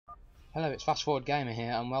Hello, it's FastForwardGaming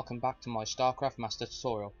here and welcome back to my StarCraft Master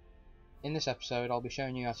tutorial. In this episode I'll be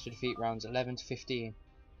showing you how to defeat rounds 11 to 15.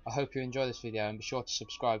 I hope you enjoy this video and be sure to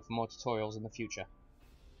subscribe for more tutorials in the future.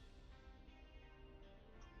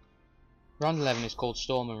 Round 11 is called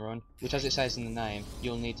Storm and Run, which as it says in the name,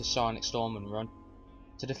 you'll need to Sonic Storm and Run.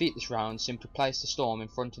 To defeat this round, simply place the Storm in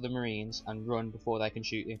front of the Marines and run before they can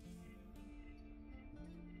shoot you.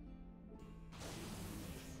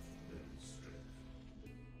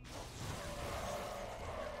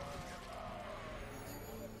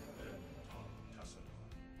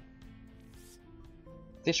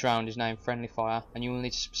 This round is named Friendly Fire, and you will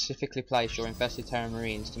need to specifically place your infested Terran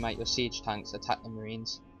Marines to make your siege tanks attack the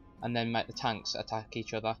Marines, and then make the tanks attack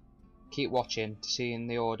each other. Keep watching to see in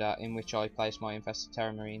the order in which I place my infested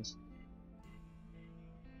Terran Marines.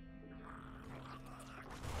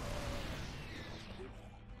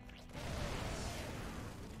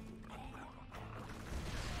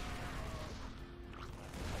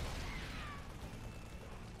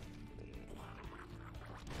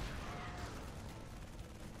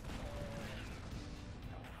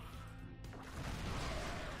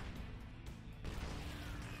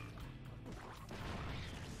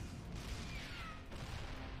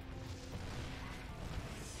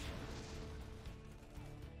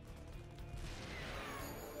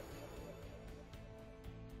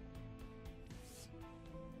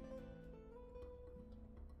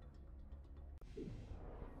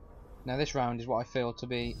 Now this round is what I feel to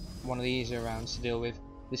be one of the easier rounds to deal with.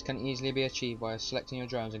 This can easily be achieved by selecting your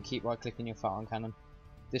drones and keep right clicking your photon cannon.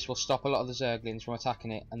 This will stop a lot of the Zerglings from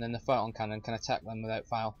attacking it, and then the photon cannon can attack them without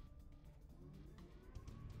fail.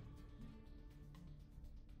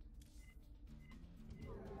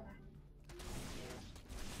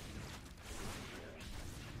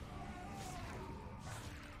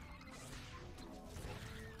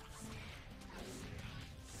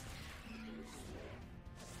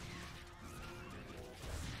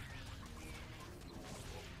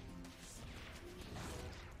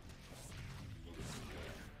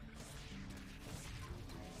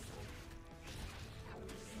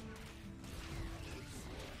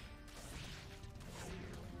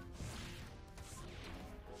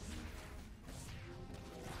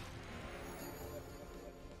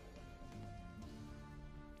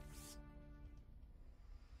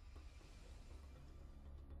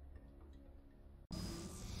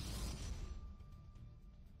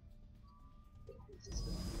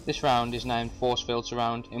 This round is named Force Field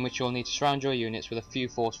Surround, in which you'll need to surround your units with a few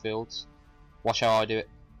force fields. Watch how I do it.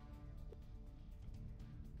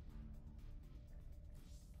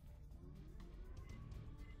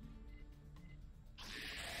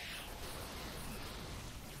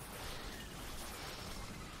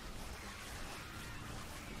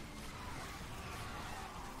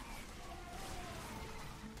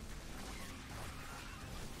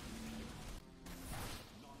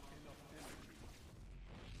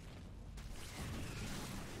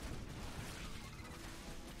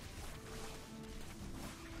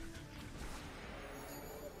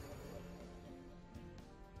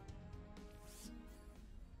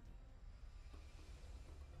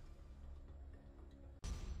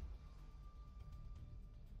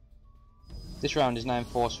 This round is named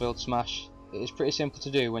Force Field Smash. It is pretty simple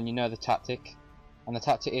to do when you know the tactic, and the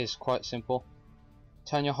tactic is quite simple.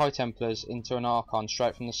 Turn your High Templars into an Archon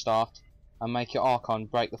straight from the start, and make your Archon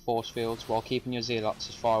break the force fields while keeping your Zealots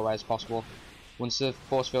as far away as possible. Once the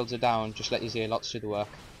force fields are down, just let your Zealots do the work.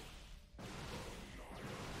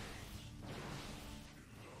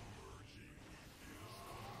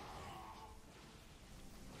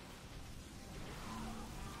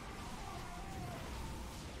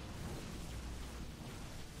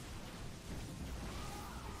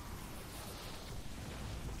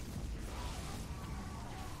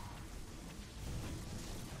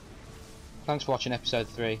 Thanks for watching episode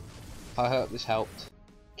 3. I hope this helped.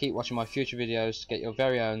 Keep watching my future videos to get your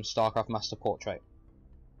very own StarCraft Master portrait.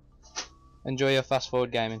 Enjoy your fast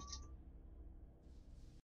forward gaming.